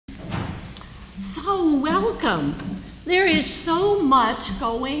So welcome. There is so much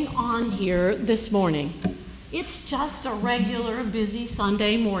going on here this morning. It's just a regular busy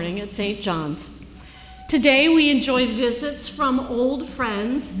Sunday morning at St. John's. Today we enjoy visits from old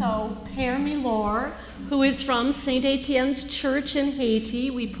friends. So Père Milor, who is from St. Etienne's Church in Haiti,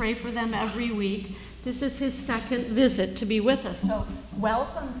 we pray for them every week. This is his second visit to be with us. So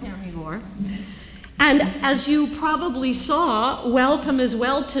welcome, Père Milor. And as you probably saw, welcome as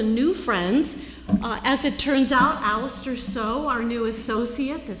well to new friends. As it turns out, Alistair So, our new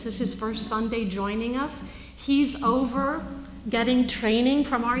associate, this is his first Sunday joining us. He's over getting training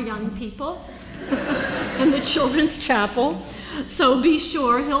from our young people in the Children's Chapel. So be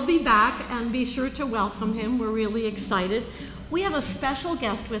sure he'll be back and be sure to welcome him. We're really excited. We have a special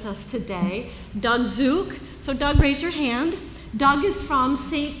guest with us today, Doug Zook. So Doug, raise your hand. Doug is from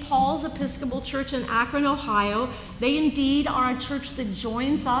St. Paul's Episcopal Church in Akron, Ohio. They indeed are a church that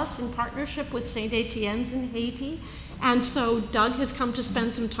joins us in partnership with St. Etienne's in Haiti. And so Doug has come to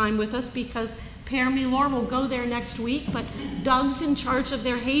spend some time with us because Père Milor will go there next week, but Doug's in charge of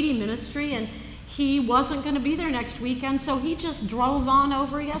their Haiti ministry, and he wasn't going to be there next weekend, so he just drove on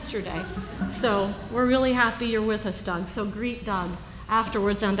over yesterday. So we're really happy you're with us, Doug. So greet Doug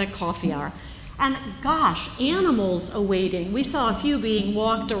afterwards and at coffee hour. And gosh, animals awaiting. We saw a few being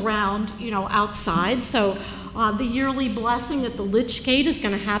walked around, outside. So the yearly blessing at the Lich Gate is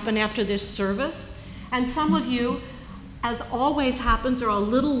going to happen after this service. And some of you, as always happens, are a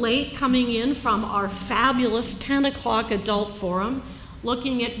little late coming in from our fabulous 10 o'clock adult forum,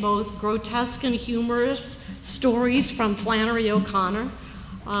 looking at both grotesque and humorous stories from Flannery O'Connor.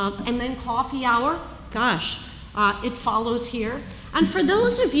 And then coffee hour, gosh, it follows here. And for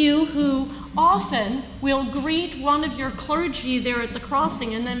those of you who often will greet one of your clergy there at the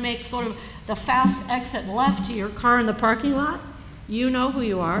crossing and then make sort of the fast exit left to your car in the parking lot, you know who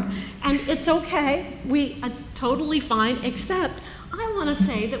you are. And it's okay, it's totally fine, except I want to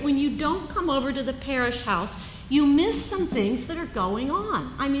say that when you don't come over to the parish house, you miss some things that are going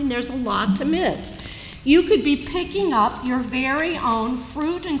on. I mean, there's a lot to miss. You could be picking up your very own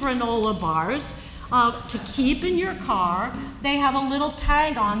fruit and granola bars to keep in your car. They have a little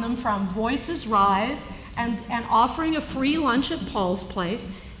tag on them from Voices Rise and offering a free lunch at Paul's Place.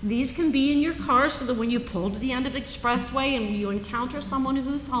 These can be in your car so that when you pull to the end of the expressway and you encounter someone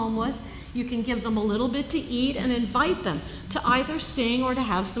who's homeless, you can give them a little bit to eat and invite them to either sing or to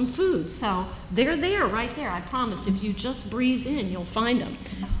have some food. So they're there, right there. I promise, if you just breeze in, you'll find them.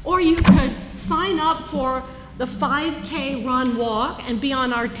 Or you could sign up for the 5K run walk and be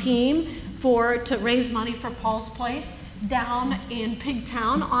on our team to raise money for Paul's Place down in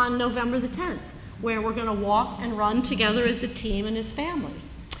Pigtown on November the 10th, where we're going to walk and run together as a team and as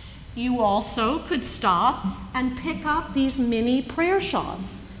families. You also could stop and pick up these mini prayer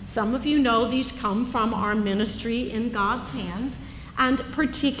shawls. Some of you know these come from our ministry in God's hands, and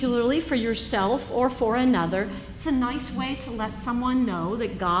particularly for yourself or for another, it's a nice way to let someone know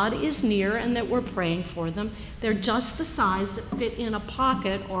that God is near and that we're praying for them. They're just the size that fit in a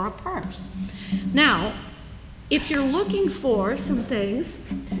pocket or a purse. Now, if you're looking for some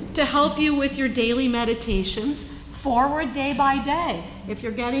things to help you with your daily meditations, forward day by day. If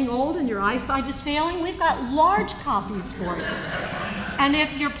you're getting old and your eyesight is failing, we've got large copies for you. And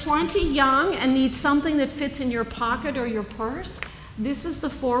if you're plenty young and need something that fits in your pocket or your purse, this is the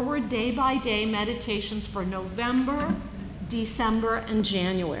forward day by day meditations for November, December, and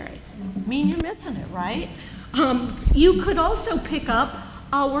January. I mean, you're missing it, right? You could also pick up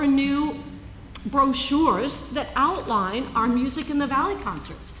our new brochures that outline our Music in the Valley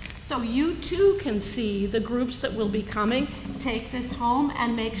concerts. So you too can see the groups that will be coming. Take this home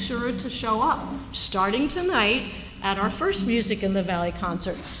and make sure to show up, starting tonight at our first Music in the Valley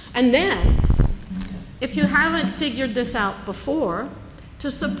concert. And then, if you haven't figured this out before,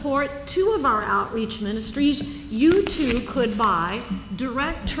 to support two of our outreach ministries, you too could buy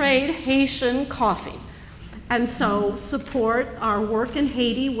direct trade Haitian coffee. And so support our work in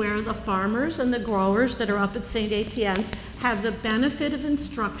Haiti, where the farmers and the growers that are up at St. Etienne's have the benefit of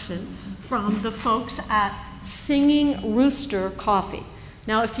instruction from the folks at Singing Rooster Coffee.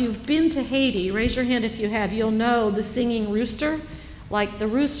 Now, if you've been to Haiti, raise your hand if you have, you'll know the Singing Rooster. Like the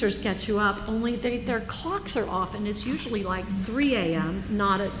roosters get you up, only their clocks are off, and it's usually like 3 a.m.,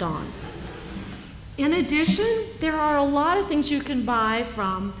 not at dawn. In addition, there are a lot of things you can buy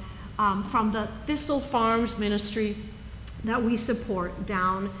from the Thistle Farms ministry that we support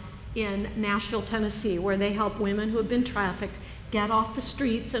down in Nashville, Tennessee, where they help women who have been trafficked get off the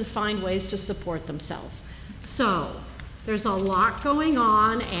streets and find ways to support themselves. So there's a lot going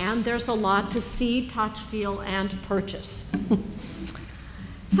on, and there's a lot to see, touch, feel, and purchase.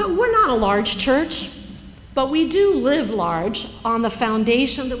 So we're not a large church, but we do live large on the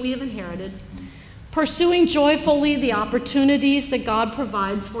foundation that we have inherited, pursuing joyfully the opportunities that God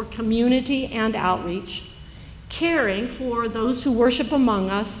provides for community and outreach, caring for those who worship among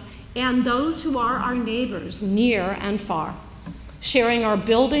us and those who are our neighbors near and far, sharing our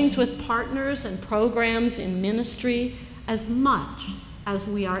buildings with partners and programs in ministry as much as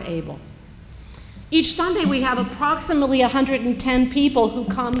we are able. Each Sunday we have approximately 110 people who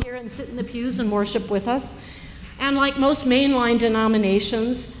come here and sit in the pews and worship with us. And like most mainline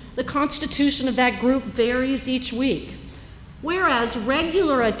denominations, the constitution of that group varies each week. Whereas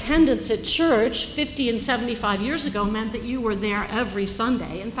regular attendance at church 50 and 75 years ago meant that you were there every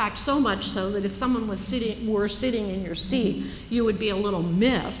Sunday. In fact, so much so that if someone were sitting in your seat, you would be a little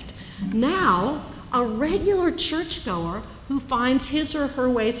miffed. Now, a regular churchgoer who finds his or her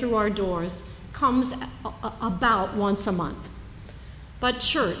way through our doors comes about once a month. But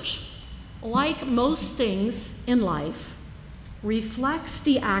church, like most things in life, reflects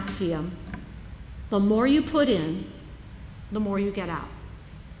the axiom, the more you put in, the more you get out.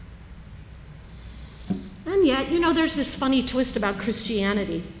 And yet, there's this funny twist about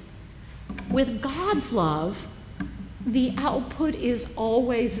Christianity. With God's love, the output is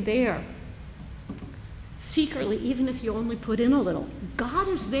always there. Secretly, even if you only put in a little, God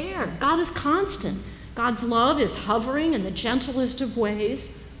is there. God is constant. God's love is hovering in the gentlest of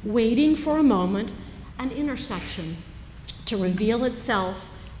ways, waiting for a moment, an intersection to reveal itself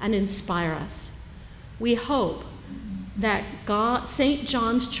and inspire us. We hope that St.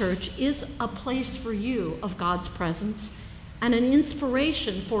 John's Church is a place for you of God's presence and an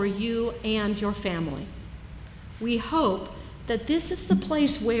inspiration for you and your family. We hope that this is the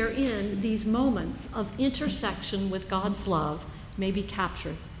place wherein these moments of intersection with God's love may be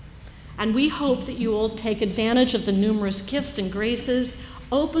captured. And we hope that you will take advantage of the numerous gifts and graces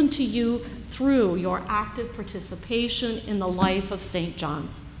open to you through your active participation in the life of St.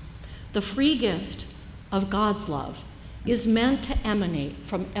 John's. The free gift of God's love is meant to emanate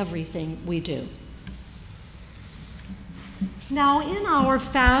from everything we do. Now, in our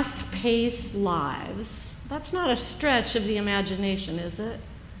fast-paced lives, that's not a stretch of the imagination, is it?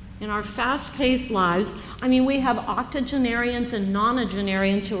 In our fast-paced lives, we have octogenarians and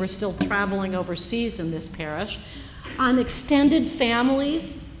nonagenarians who are still traveling overseas in this parish. On extended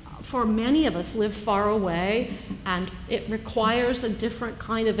families, for many of us, live far away, and it requires a different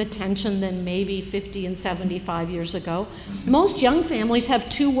kind of attention than maybe 50 and 75 years ago. Most young families have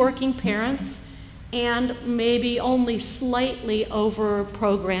 2 working parents and maybe only slightly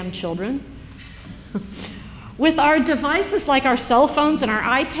over-programmed children. With our devices like our cell phones and our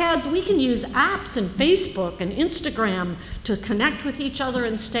iPads, we can use apps and Facebook and Instagram to connect with each other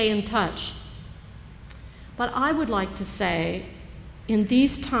and stay in touch. But I would like to say, in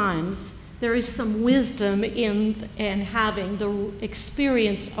these times, there is some wisdom in having the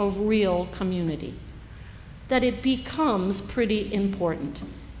experience of real community, that it becomes pretty important.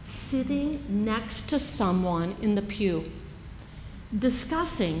 Sitting next to someone in the pew,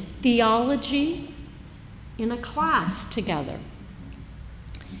 discussing theology in a class together.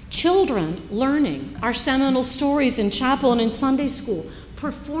 Children learning our seminal stories in chapel and in Sunday school,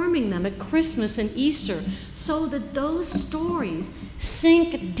 performing them at Christmas and Easter so that those stories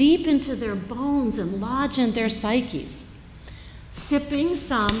sink deep into their bones and lodge in their psyches. Sipping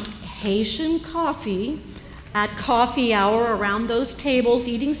some Haitian coffee at coffee hour around those tables,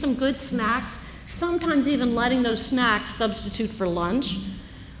 eating some good snacks, sometimes even letting those snacks substitute for lunch,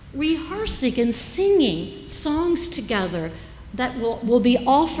 rehearsing and singing songs together that will be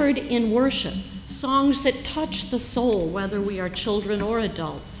offered in worship, songs that touch the soul, whether we are children or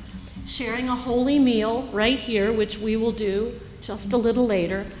adults, sharing a holy meal right here, which we will do just a little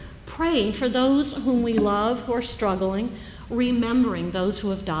later, praying for those whom we love who are struggling, remembering those who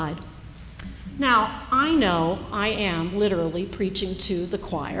have died. Now, I know I am literally preaching to the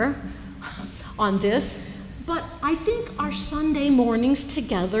choir on this, but I think our Sunday mornings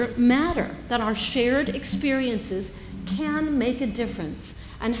together matter, that our shared experiences can make a difference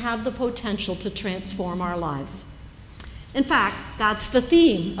and have the potential to transform our lives. In fact, that's the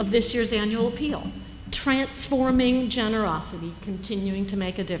theme of this year's annual appeal, transforming generosity, continuing to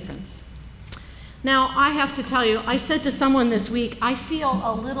make a difference. Now, I have to tell you, I said to someone this week, I feel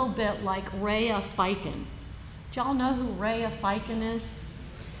a little bit like Rhea Fiken. Do y'all know who Rhea Fiken is?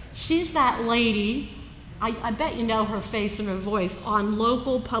 She's that lady, I bet you know her face and her voice, on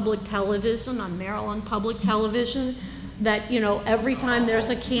local public television, on Maryland public television, that, every time there's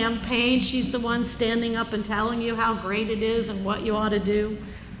a campaign, she's the one standing up and telling you how great it is and what you ought to do.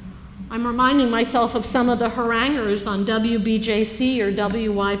 I'm reminding myself of some of the haranguers on WBJC or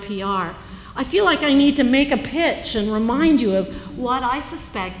WYPR. I feel like I need to make a pitch and remind you of what I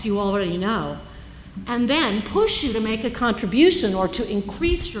suspect you already know, and then push you to make a contribution or to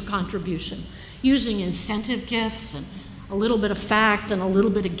increase your contribution using incentive gifts and a little bit of fact and a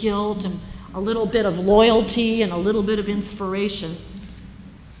little bit of guilt and a little bit of loyalty and a little bit of inspiration.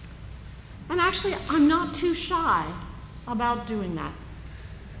 And actually, I'm not too shy about doing that.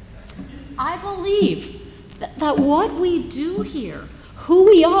 I believe that what we do here, who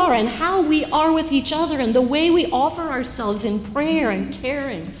we are and how we are with each other and the way we offer ourselves in prayer and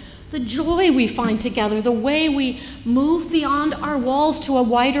caring, the joy we find together, the way we move beyond our walls to a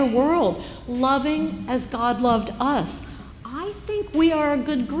wider world, loving as God loved us, I think we are a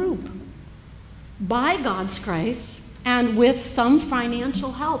good group. By God's grace and with some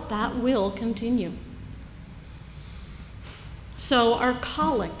financial help, that will continue. So our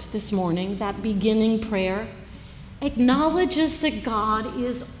collect this morning, that beginning prayer, acknowledges that God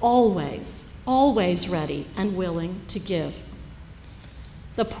is always ready and willing to give.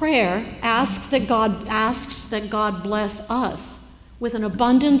 The prayer asks that God bless us with an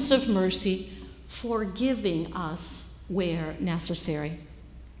abundance of mercy, forgiving us where necessary.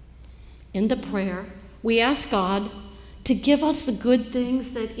 In the prayer, we ask God to give us the good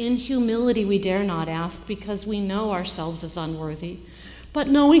things that in humility we dare not ask because we know ourselves as unworthy, but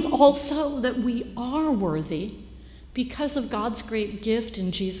knowing also that we are worthy because of God's great gift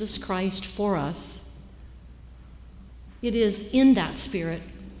in Jesus Christ for us. It is in that spirit,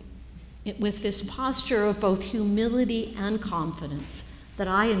 with this posture of both humility and confidence, that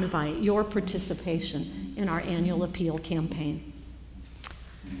I invite your participation in our annual appeal campaign.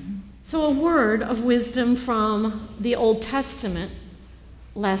 So, a word of wisdom from the Old Testament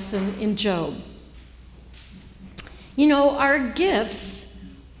lesson in Job. You know, our gifts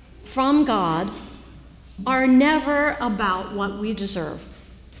from God are never about what we deserve.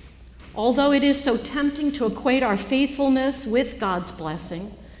 Although it is so tempting to equate our faithfulness with God's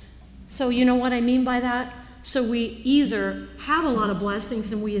blessing. So you know what I mean by that? So we either have a lot of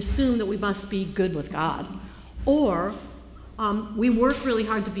blessings and we assume that we must be good with God, or we work really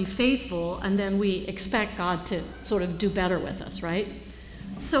hard to be faithful and then we expect God to sort of do better with us, right?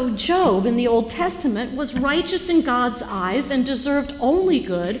 So Job in the Old Testament was righteous in God's eyes and deserved only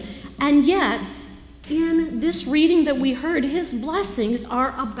good, and yet in this reading that we heard, his blessings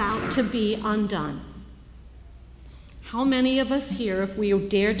are about to be undone. How many of us here, if we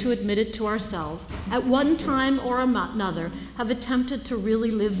dare to admit it to ourselves, at one time or another have attempted to really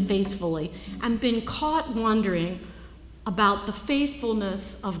live faithfully and been caught wondering about the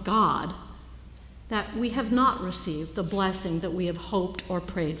faithfulness of God, that we have not received the blessing that we have hoped or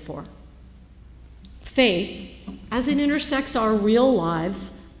prayed for? Faith, as it intersects our real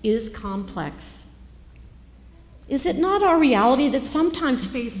lives, is complex. Is it not our reality that sometimes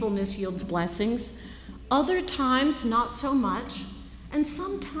faithfulness yields blessings, other times not so much, and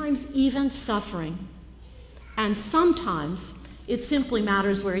sometimes even suffering? And sometimes it simply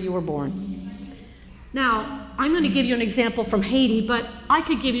matters where you were born. Now, I'm going to give you an example from Haiti, but I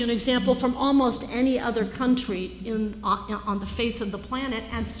could give you an example from almost any other country on the face of the planet,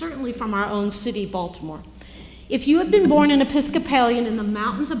 and certainly from our own city, Baltimore. If you had been born an Episcopalian in the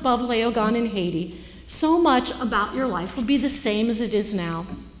mountains above Léogâne in Haiti, so much about your life would be the same as it is now.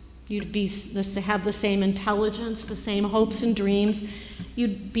 You'd have the same intelligence, the same hopes and dreams.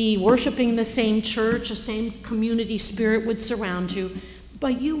 You'd be worshiping the same church, the same community spirit would surround you,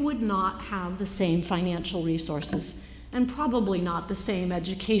 but you would not have the same financial resources and probably not the same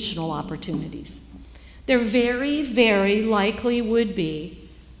educational opportunities. There very, very likely would be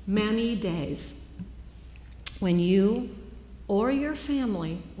many days when you or your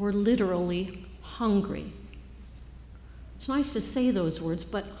family were literally hungry. It's nice to say those words,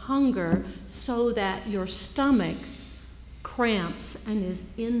 but hunger so that your stomach cramps and is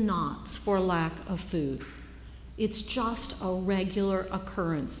in knots for lack of food. It's just a regular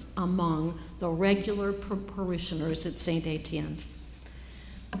occurrence among the regular parishioners at St. Etienne's.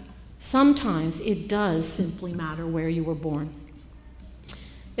 Sometimes it does simply matter where you were born.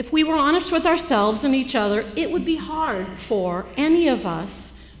 If we were honest with ourselves and each other, it would be hard for any of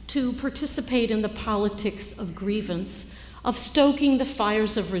us to participate in the politics of grievance, of stoking the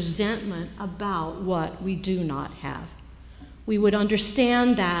fires of resentment about what we do not have. We would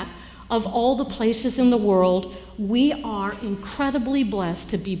understand that of all the places in the world, we are incredibly blessed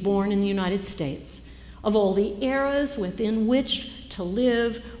to be born in the United States. Of all the eras within which to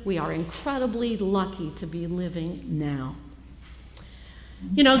live, we are incredibly lucky to be living now.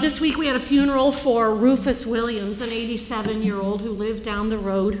 You know, this week we had a funeral for Rufus Williams, an 87-year-old who lived down the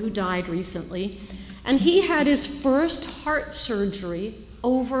road who died recently. And he had his first heart surgery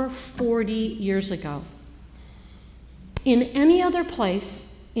over 40 years ago. In any other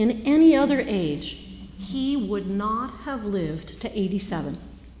place, in any other age, he would not have lived to 87.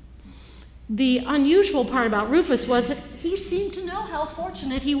 The unusual part about Rufus was that he seemed to know how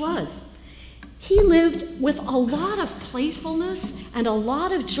fortunate he was. He lived with a lot of playfulness and a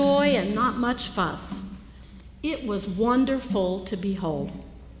lot of joy and not much fuss. It was wonderful to behold.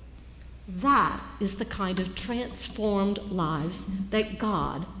 That is the kind of transformed lives that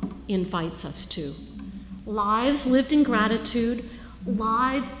God invites us to. Lives lived in gratitude,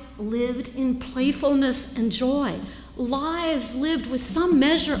 lives lived in playfulness and joy, lives lived with some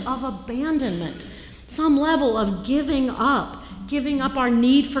measure of abandonment, some level of giving up our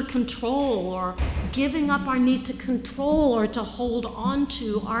need for control, or giving up our need to control or to hold on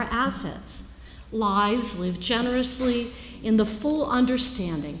to our assets. Lives lived generously in the full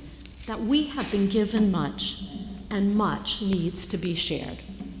understanding that we have been given much, and much needs to be shared.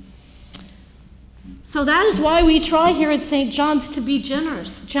 So that is why we try here at St. John's to be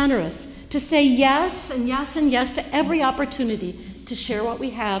generous, to say yes and yes and yes to every opportunity to share what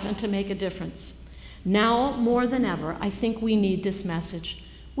we have and to make a difference. Now, more than ever, I think we need this message.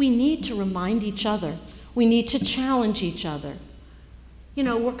 We need to remind each other. We need to challenge each other. You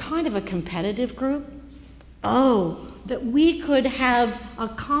know, we're kind of a competitive group. Oh, that we could have a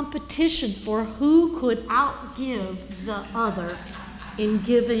competition for who could outgive the other in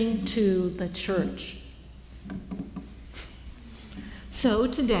giving to the church. So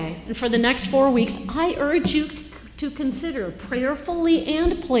today, and for the next 4 weeks, I urge you to consider prayerfully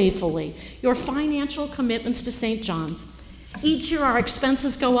and playfully your financial commitments to St. John's. Each year our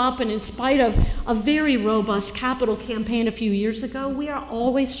expenses go up, and in spite of a very robust capital campaign a few years ago, we are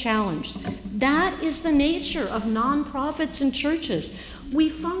always challenged. That is the nature of nonprofits and churches. We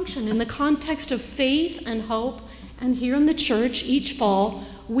function in the context of faith and hope, and here in the church each fall,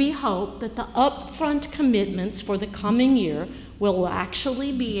 we hope that the upfront commitments for the coming year will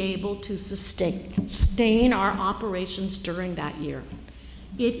actually be able to sustain our operations during that year.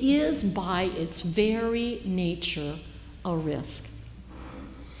 It is by its very nature a risk.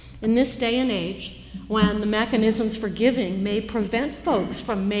 In this day and age, when the mechanisms for giving may prevent folks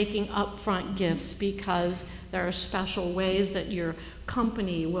from making upfront gifts because there are special ways that your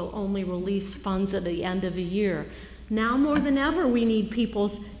company will only release funds at the end of a year, now more than ever, we need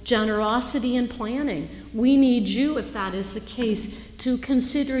people's generosity and planning. We need you, if that is the case, to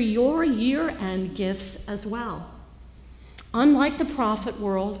consider your year-end gifts as well. Unlike the profit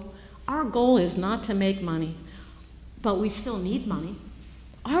world, our goal is not to make money, but we still need money.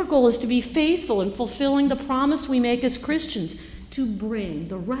 Our goal is to be faithful in fulfilling the promise we make as Christians to bring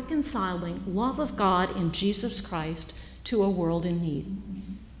the reconciling love of God in Jesus Christ to a world in need.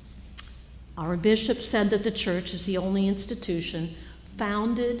 Our bishop said that the church is the only institution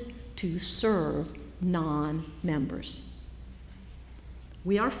founded to serve non-members.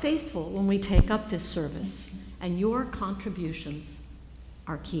 We are faithful when we take up this service, and your contributions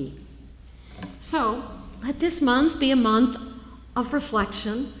are key. So, let this month be a month of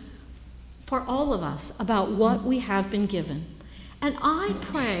reflection for all of us about what we have been given. And I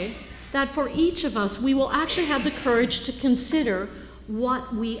pray that for each of us, we will actually have the courage to consider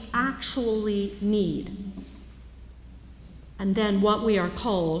what we actually need, and then what we are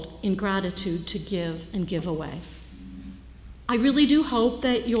called in gratitude to give and give away. I really do hope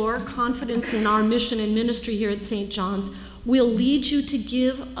that your confidence in our mission and ministry here at St. John's will lead you to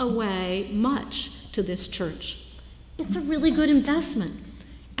give away much to this church. It's a really good investment,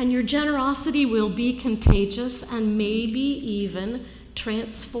 and your generosity will be contagious and maybe even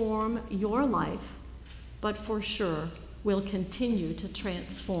transform your life, but for sure will continue to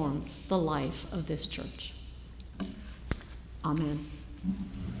transform the life of this church. Amen.